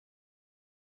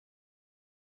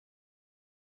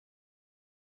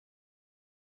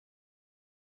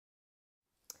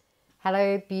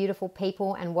Hello, beautiful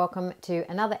people, and welcome to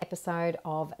another episode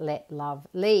of Let Love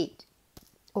Lead.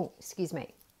 Oh, excuse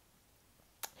me.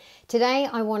 Today,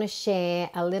 I want to share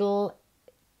a little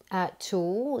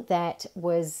tool that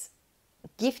was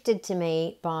gifted to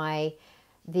me by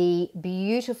the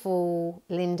beautiful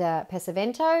Linda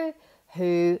Pesavento,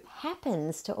 who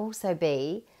happens to also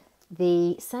be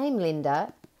the same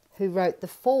Linda who wrote the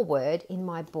foreword in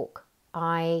my book.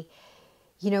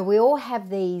 We all have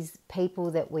these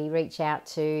people that we reach out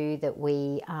to, that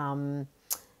we,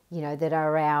 that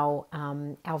are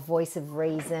our voice of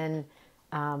reason,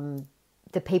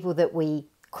 the people that we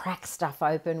crack stuff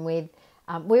open with.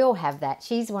 We all have that.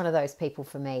 She's one of those people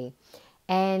for me.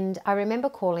 And I remember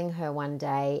calling her one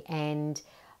day, and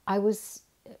I was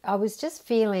just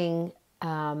feeling,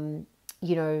 I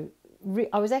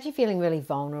was actually feeling really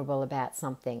vulnerable about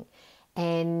something.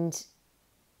 And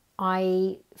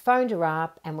I phoned her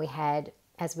up and we had,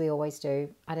 as we always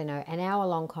do, an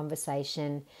hour-long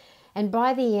conversation. And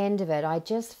by the end of it, I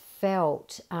just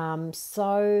felt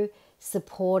so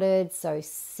supported, so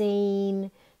seen,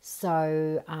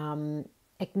 so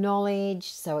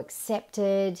acknowledged, so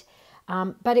accepted.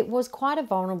 But it was quite a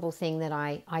vulnerable thing that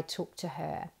I took to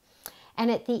her.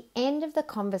 And at the end of the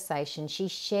conversation, she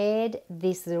shared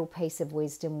this little piece of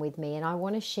wisdom with me, and I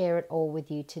want to share it all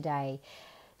with you today.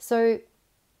 So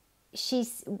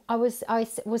I was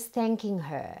thanking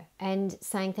her and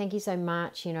saying thank you so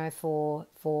much, for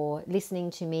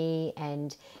listening to me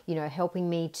and, helping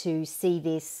me to see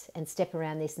this and step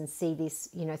around this and see this,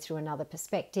 through another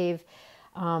perspective.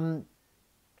 I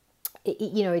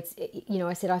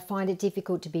said, I find it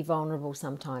difficult to be vulnerable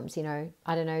sometimes, I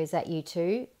don't know, is that you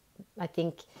too? I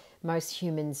think most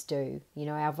humans do.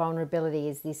 Our vulnerability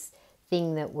is this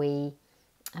thing that we,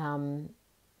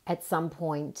 at some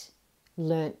point,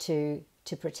 learnt to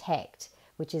protect,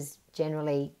 which is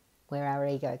generally where our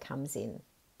ego comes in.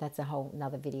 That's a whole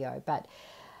another video. But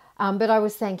I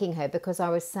was thanking her because I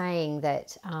was saying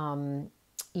that that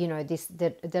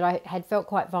I had felt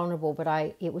quite vulnerable,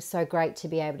 but it was so great to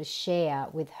be able to share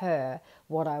with her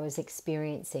what I was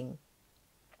experiencing.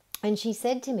 And she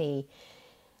said to me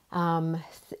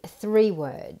three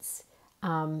words: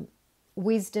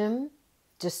 wisdom,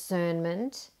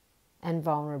 discernment, and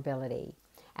vulnerability.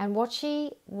 And what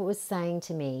she was saying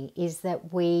to me is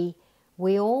that we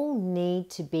all need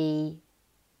to be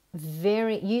when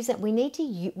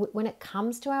it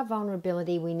comes to our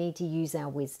vulnerability, we need to use our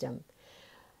wisdom.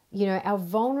 Our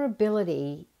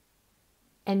vulnerability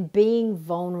and being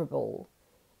vulnerable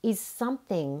is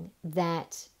something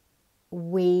that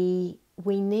we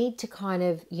need to kind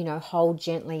of, hold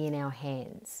gently in our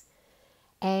hands.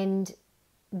 And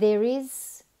there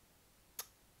is,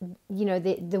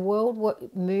 the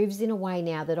world moves in a way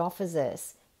now that offers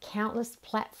us countless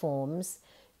platforms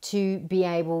to be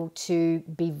able to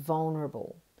be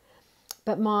vulnerable.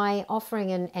 But my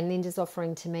offering and Linda's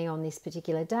offering to me on this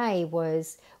particular day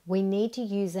was we need to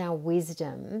use our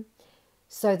wisdom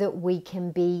so that we can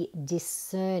be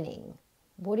discerning.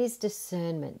 What is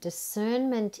discernment?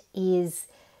 Discernment is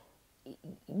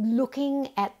looking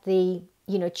at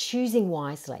choosing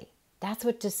wisely. That's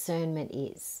what discernment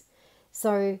is.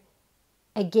 So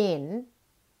again,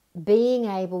 being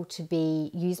able to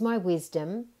use my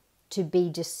wisdom to be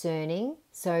discerning.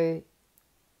 So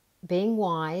being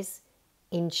wise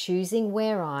in choosing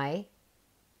where I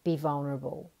be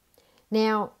vulnerable.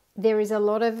 Now, there's a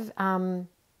lot of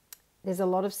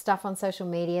stuff on social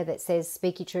media that says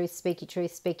speak your truth, speak your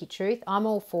truth, speak your truth. I'm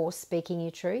all for speaking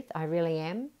your truth. I really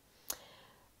am.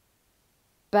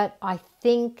 But I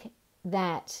think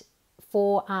that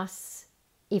for us,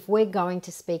 if we're going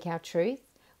to speak our truth,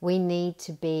 we need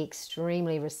to be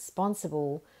extremely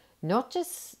responsible, not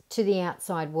just to the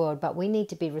outside world, but we need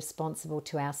to be responsible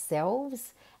to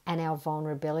ourselves and our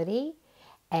vulnerability,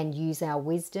 and use our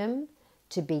wisdom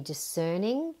to be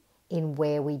discerning in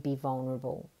where we be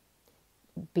vulnerable.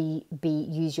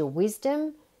 Use your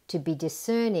wisdom to be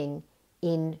discerning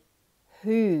in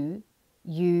who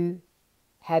you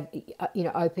have,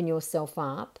 open yourself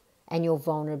up and your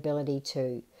vulnerability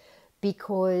to.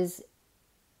 Because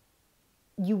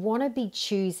you want to be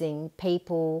choosing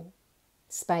people,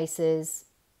 spaces,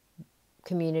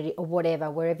 community, or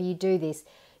whatever, wherever you do this,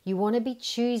 you want to be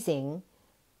choosing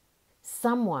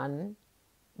someone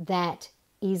that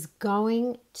is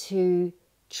going to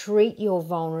treat your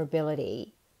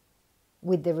vulnerability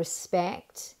with the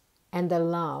respect and the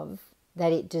love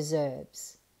that it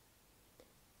deserves.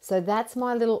 So that's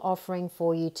my little offering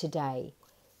for you today.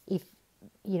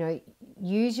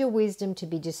 Use your wisdom to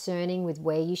be discerning with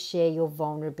where you share your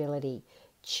vulnerability.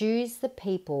 Choose the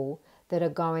people that are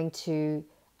going to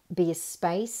be a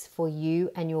space for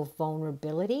you and your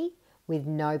vulnerability with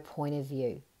no point of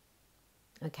view.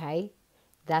 Okay,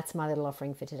 that's my little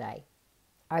offering for today.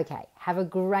 Okay, have a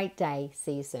great day.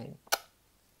 See you soon.